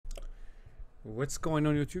What's going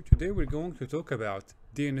on YouTube? Today we're going to talk about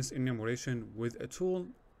DNS enumeration with a tool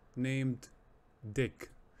named Dig.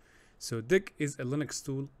 So Dig is a Linux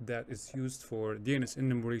tool that is used for DNS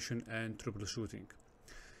enumeration and troubleshooting.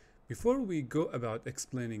 Before we go about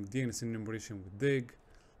explaining DNS enumeration with Dig,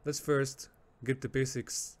 let's first get the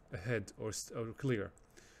basics ahead or clear.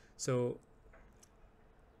 So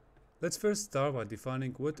let's first start by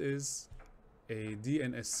defining what is a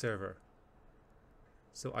DNS server.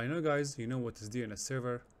 So I know, guys, you know what is DNS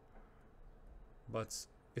server, but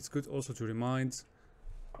it's good also to remind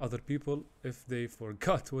other people if they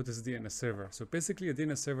forgot what is DNS server. So basically a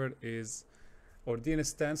DNS server is, or DNS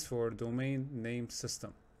stands for Domain Name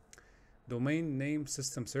System. Domain Name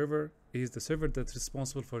System server is the server that's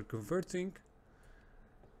responsible for converting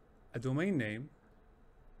a domain name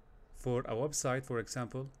for a website, for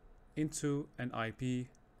example, into an IP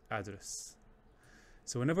address.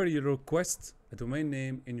 So whenever you request a domain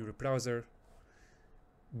name in your browser,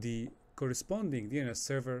 the corresponding DNS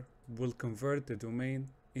server will convert the domain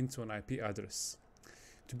into an IP address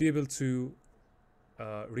to be able to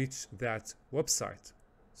reach that website.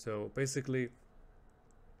 So basically,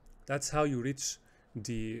 that's how you reach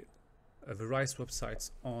the various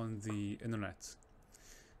websites on the internet.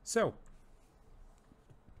 So,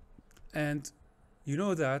 and you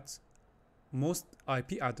know that most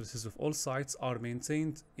IP addresses of all sites are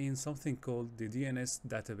maintained in something called the DNS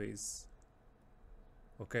database.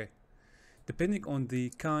 Okay, depending on the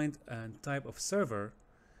kind and type of server,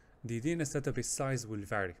 the DNS database size will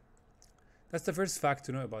vary. That's the first fact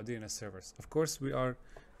to know about DNS servers. Of course, we are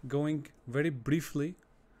going very briefly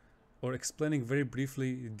or explaining very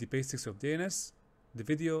briefly the basics of DNS. The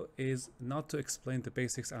video is not to explain the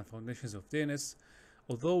basics and foundations of DNS,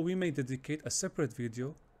 although we may dedicate a separate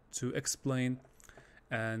video to explain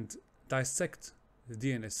and dissect the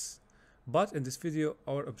DNS. But in this video,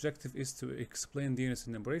 our objective is to explain DNS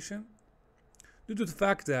enumeration. Due to the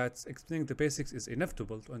fact that explaining the basics is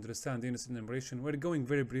inevitable to understand DNS enumeration, we're going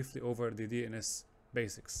very briefly over the DNS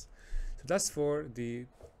basics. So that's for the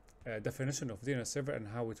definition of DNS server and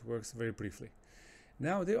how it works very briefly.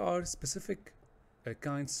 Now there are specific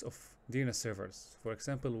kinds of DNS servers. For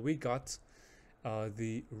example, we got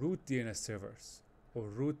the root DNS servers, or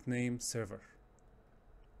root name server.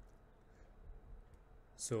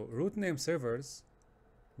 So root name servers,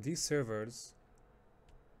 these servers,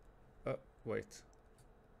 wait.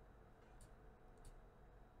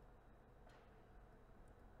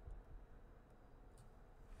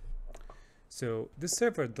 So this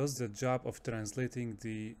server does the job of translating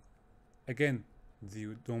the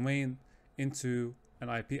domain into an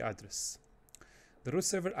IP address. The root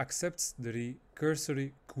server accepts the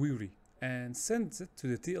recursory query and sends it to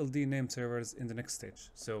the TLD name servers in the next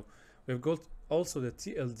stage. So we've got also the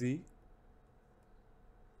TLD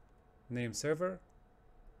name server,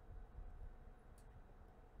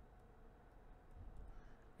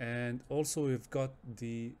 and also we've got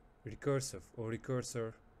the recursive or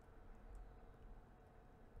recursor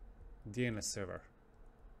DNS server.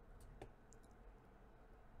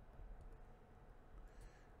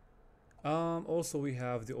 Also we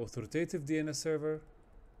have the authoritative DNS server,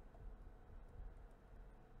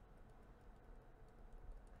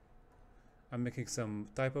 I'm making some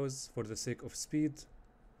typos for the sake of speed.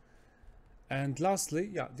 And lastly,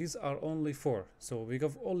 yeah, these are only 4. So we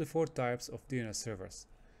have only 4 types of DNS servers.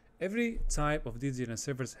 Every type of these DNS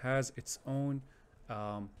servers has its own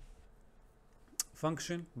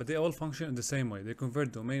function, but they all function in the same way. They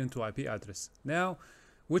convert domain into IP address. Now,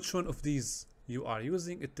 which one of these you are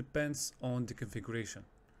using, it depends on the configuration.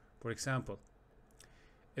 For example,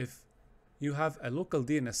 if you have a local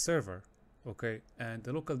DNS server, okay, and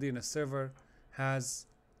the local DNS server has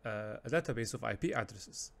a database of IP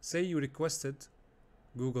addresses. Say you requested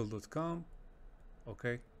google.com,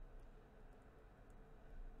 okay,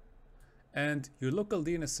 and your local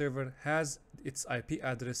DNS server has its IP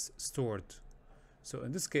address stored. So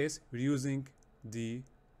in this case, we're using the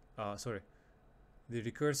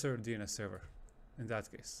recursor DNS server in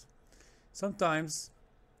that case. Sometimes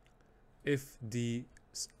if the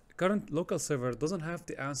current local server doesn't have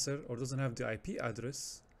the answer or doesn't have the IP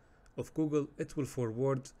address of Google, it will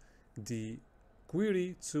forward the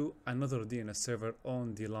query to another DNS server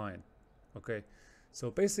on the line. Okay,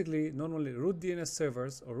 so basically normally root DNS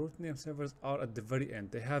servers or root name servers are at the very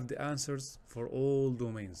end. They have the answers for all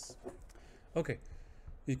domains. Okay,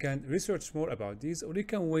 you can research more about these, or you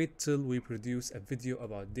can wait till we produce a video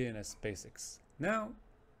about DNS basics. Now,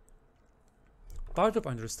 part of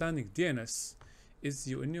understanding DNS is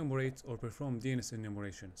you enumerate or perform DNS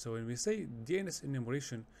enumeration. So when we say DNS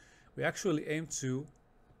enumeration, we actually aim to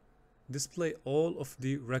display all of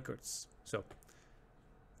the records So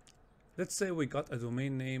let's say we got a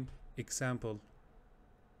domain name example.com,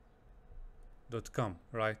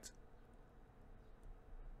 right?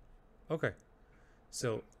 Okay,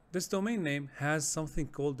 so this domain name has something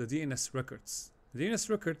called the DNS records. The DNS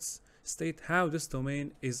records state how this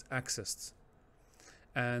domain is accessed,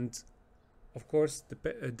 and of course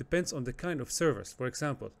it depends on the kind of service. For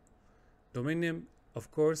example, domain name,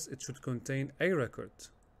 of course, it should contain a record.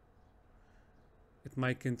 It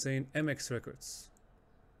might contain MX records.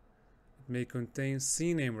 It may contain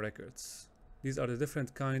CNAME records. These are the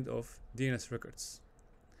different kind of DNS records.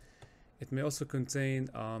 It may also contain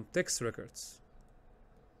text records.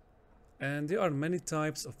 And there are many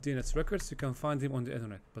types of DNS records. You can find them on the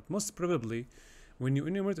internet. But most probably, when you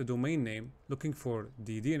enumerate a domain name looking for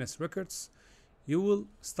the DNS records, you will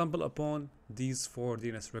stumble upon these 4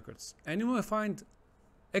 DNS records. And you will find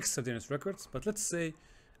extra DNS records, but let's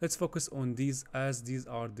focus on these, as these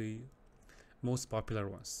are the most popular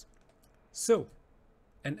ones. So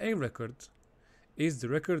an A record is the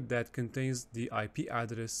record that contains the IP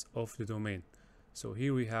address of the domain. So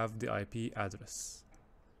here we have the IP address.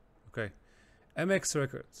 Okay. MX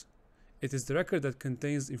record, it is the record that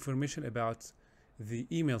contains information about the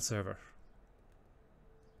email server.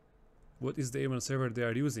 What is the email server they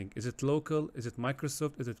are using? Is it local? Is it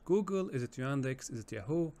Microsoft? Is it Google? Is it Yandex? Is it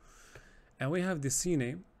Yahoo? And we have the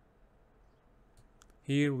CNAME.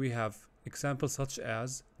 Here we have examples such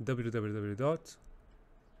as www.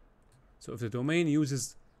 So if the domain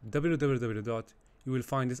uses www, you will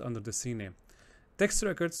find this under the CNAME. Text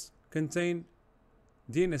records contain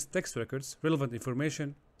DNS text records, relevant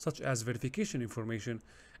information such as verification information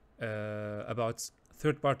about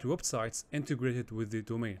third-party websites integrated with the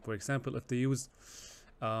domain. For example, if they use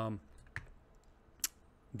the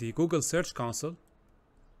Google Search Console,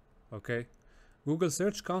 okay, Google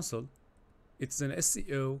Search Console, it's an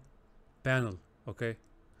SEO panel, okay,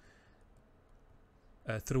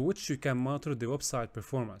 through which you can monitor the website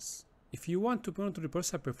performance. If you want to monitor the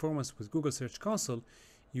website performance with Google Search Console,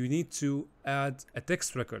 you need to add a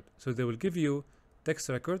text record. So they will give you text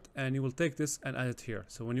record, and you will take this and add it here.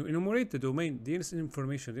 So when you enumerate the domain DNS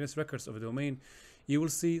information, DNS records of a domain, you will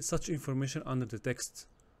see such information under the text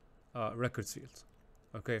records field.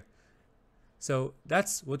 Okay, so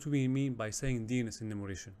that's what we mean by saying DNS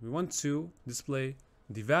enumeration. We want to display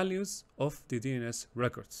the values of the DNS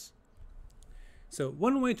records. So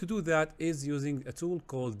one way to do that is using a tool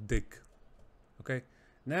called Dig. Okay,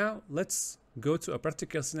 now let's go to a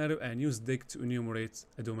practical scenario and use Dig to enumerate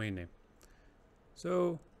a domain name.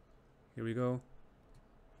 So here we go.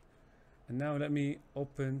 And now let me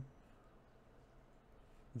open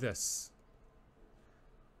this.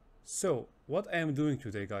 So what I am doing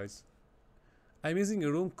today, guys, I'm using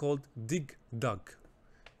a room called Dig Dug.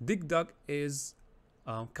 Dig Dug is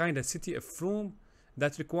kind of city of room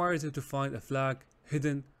that requires you to find a flag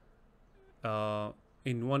hidden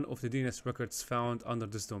in one of the DNS records found under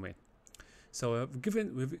this domain. So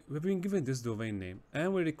we've been given this domain name,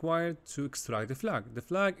 and we're required to extract the flag. The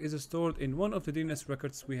flag is stored in one of the DNS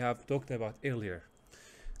records we have talked about earlier.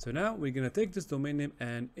 So now we're gonna take this domain name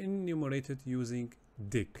and enumerate it using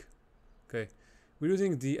Dig. Okay, we're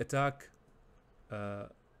using the attack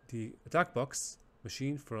box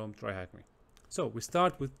machine from TryHackMe. So we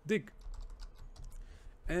start with Dig,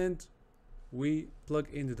 and we plug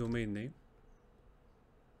in the domain name.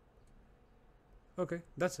 Okay,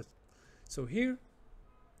 that's it. So here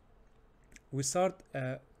we start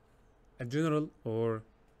a general or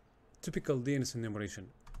typical DNS enumeration.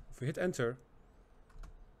 If we hit enter,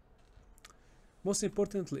 most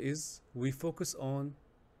importantly is we focus on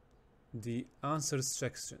the answers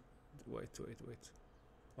section. Wait.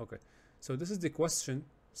 Okay, so this is the question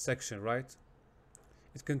section, right?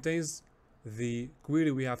 It contains the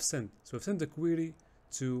query we have sent. So we've sent the query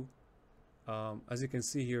to, as you can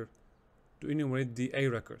see here, to enumerate the A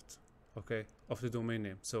record, okay, of the domain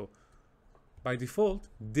name. So by default,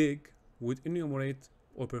 Dig would enumerate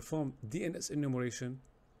or perform DNS enumeration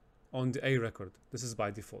on the A record. This is by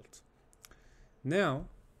default. Now,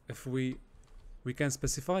 if we can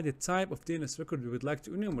specify the type of DNS record we would like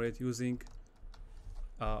to enumerate using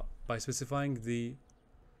by specifying the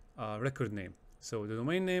record name. So the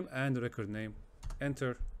domain name and the record name,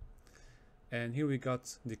 enter. And here we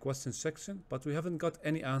got the question section, but we haven't got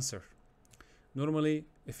any answer. Normally,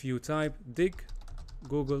 if you type dig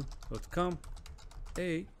google.com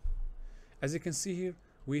A, as you can see here,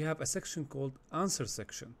 we have a section called answer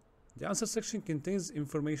section. The answer section contains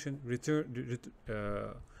information returned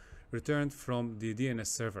from the DNS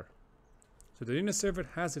server. So the DNS server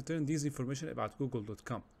has returned this information about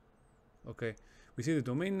google.com. Okay, we see the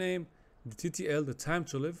domain name, the TTL, the time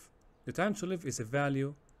to live, the time to live is a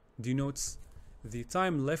value denotes the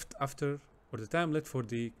time left after, or the time left for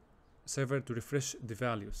the server to refresh the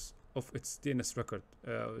values of its DNS record,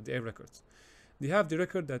 the A records. They have the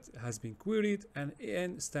record that has been queried, and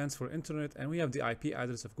EN stands for internet, and we have the IP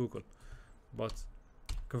address of Google. But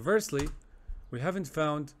conversely, we haven't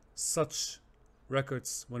found such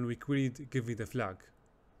records when we queried give me the flag.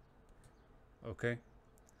 Okay,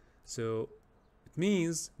 so it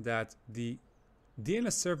means that the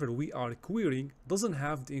DNS server we are querying doesn't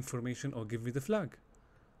have the information or give me the flag.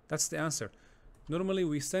 That's the answer. Normally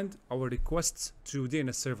we send our requests to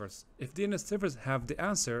DNS servers. If DNS servers have the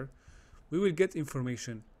answer, we will get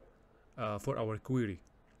information for our query.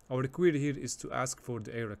 Our query here is to ask for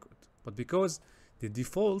the A record. But because the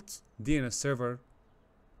default DNS server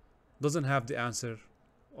doesn't have the answer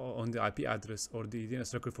on the IP address or the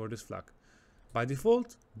DNS record for this flag, by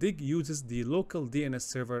default, Dig uses the local DNS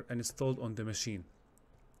server and installed on the machine.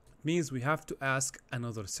 It means we have to ask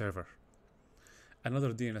another server,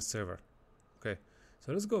 another DNS server. Okay,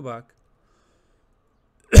 so let's go back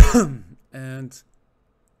and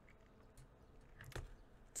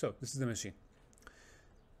so this is the machine.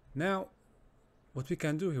 Now, what we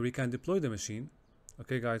can do here, we can deploy the machine,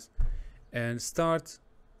 okay guys, and start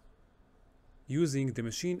using the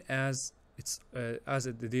machine as the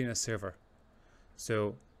DNS server.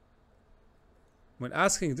 So when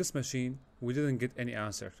asking this machine, we didn't get any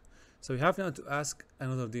answer. So we have now to ask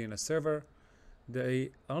another DNS server.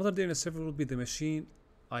 Another DNS server will be the machine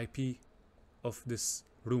IP of this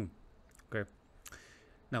room. Okay.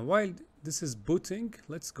 Now while this is booting,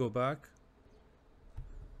 let's go back.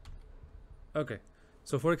 Okay.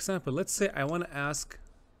 So for example, let's say I want to ask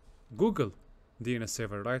Google DNS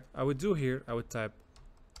server, right? I would do here, I would type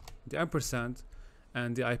the ampersand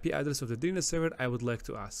and the IP address of the DNS server I would like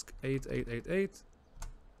to ask, 8888.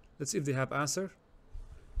 Let's see if they have answer.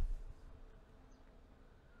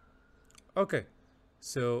 Okay,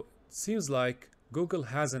 so it seems like Google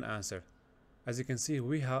has an answer. As you can see,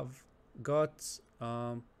 we have got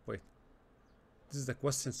wait, this is the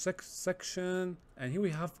question section, and here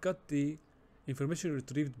we have got the information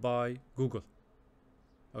retrieved by Google.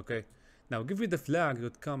 Okay, now give me the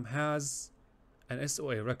flag.com has an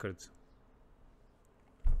SOA record,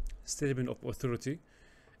 statement of authority,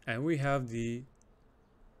 and we have the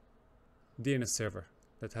DNS server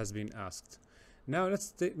that has been asked. Now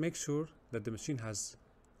let's make sure that the machine has,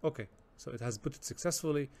 okay, so it has booted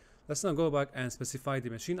successfully. Let's now go back and specify the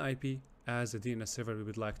machine IP as the DNS server we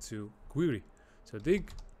would like to query. So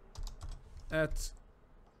dig at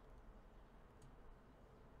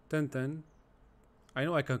 1010. I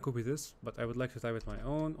know I can copy this, but I would like to type it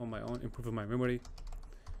on my own, improving my memory.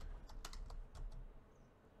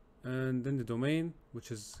 And then the domain,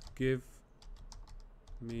 which is give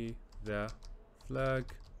me the flag.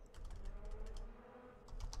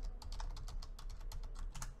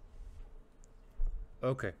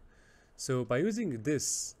 Okay, so by using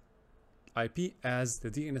this IP as the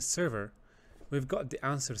DNS server, we've got the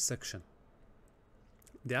answer section.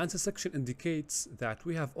 The answer section indicates that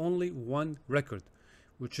we have only one record,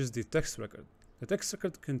 which is the text record. The text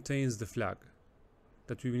record contains the flag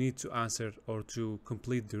that we need to answer or to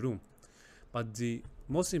complete the room. But the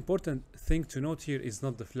most important thing to note here is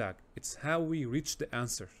not the flag, it's how we reach the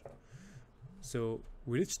answer. So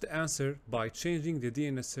we reach the answer by changing the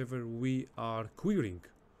DNS server we are querying.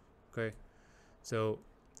 Okay, so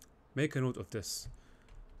make a note of this.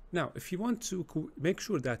 Now, if you want to make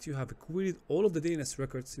sure that you have queried all of the DNS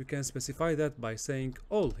records, you can specify that by saying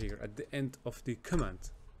all here at the end of the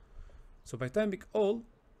command. So by typing all,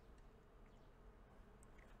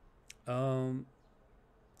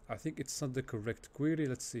 I think it's not the correct query.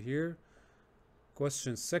 Let's see here,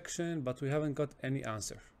 question section, but we haven't got any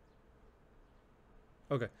answer.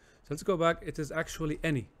 Okay, so let's go back. It is actually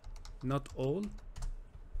any, not all.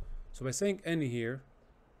 So by saying any here,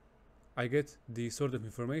 I get the sort of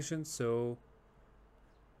information. So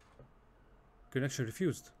connection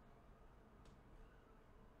refused.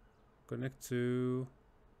 Connect to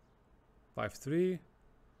 5.3.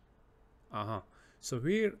 So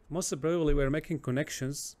here, most probably we're making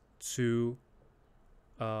connections to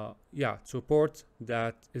to a port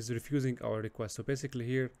that is refusing our request. So basically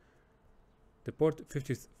here, the port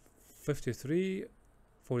 53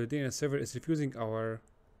 for the DNS server is refusing our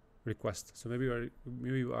request. So maybe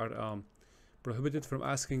we are prohibited from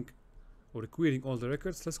asking or querying all the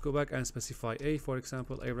records. Let's go back and specify a, for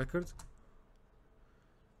example, a record.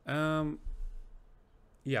 So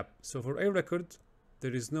for a record,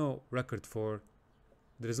 there is no record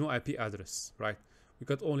there is no IP address, right? We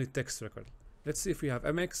got only text record. Let's see if we have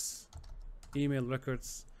MX, email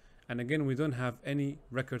records, And again, we don't have any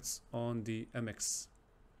records on the MX.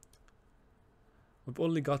 We've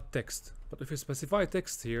only got text. But if you specify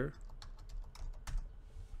text here,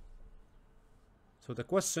 so the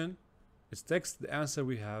question is text, the answer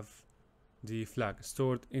we have the flag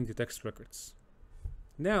stored in the text records.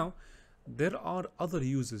 Now, there are other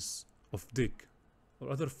uses of dig or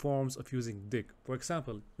other forms of using dig. For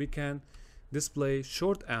example, we can display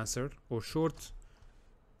short answer or short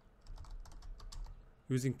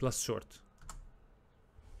using plus short.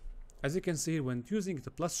 As you can see, when using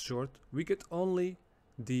the plus short, we get only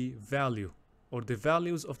the value or the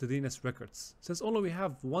values of the DNS records. Since only we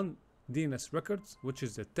have one DNS records, which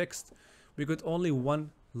is the text, we got only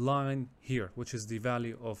one line here, which is the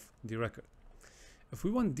value of the record. If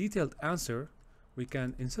we want detailed answer, we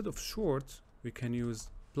can, instead of short, we can use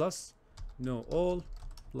plus know all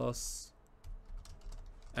plus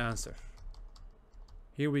answer.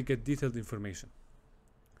 Here we get detailed information.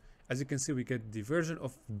 As you can see, we get the version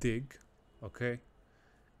of dig, okay,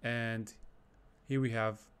 and here we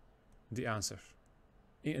have the answer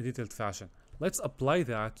in a detailed fashion. Let's apply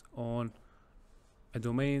that on a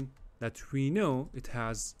domain that we know it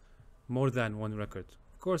has more than one record.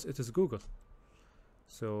 Of course, it is Google.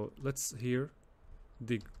 So let's here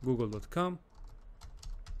dig google.com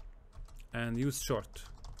and use short.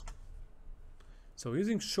 So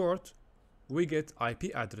using short, we get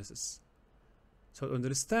IP addresses. So to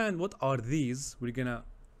understand what are these, we're gonna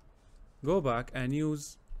go back and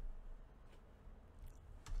use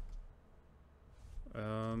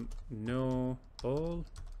know all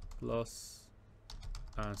plus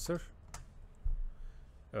answer.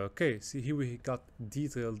 Okay, see here we got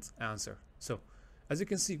detailed answer. So as you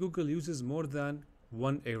can see, Google uses more than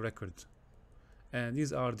one A record, and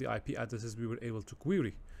these are the IP addresses we were able to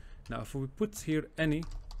query. Now if we put here any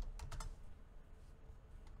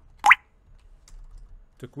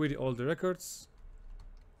to query all the records,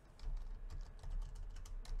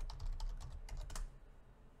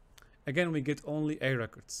 again we get only A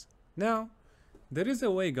records. Now there is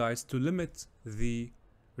a way, guys, to limit the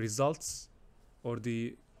results or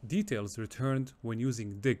the details returned when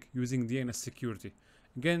using dig, using DNS security.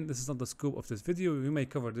 Again, this is not the scope of this video, we may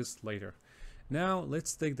cover this later. Now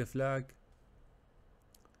let's take the flag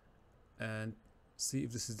and see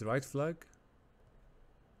if this is the right flag.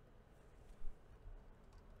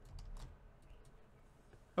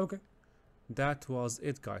 Okay, that was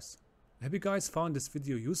it, guys. I hope you guys found this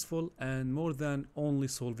video useful and more than only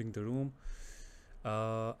solving the room.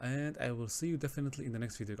 And I will see you definitely in the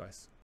next video, guys.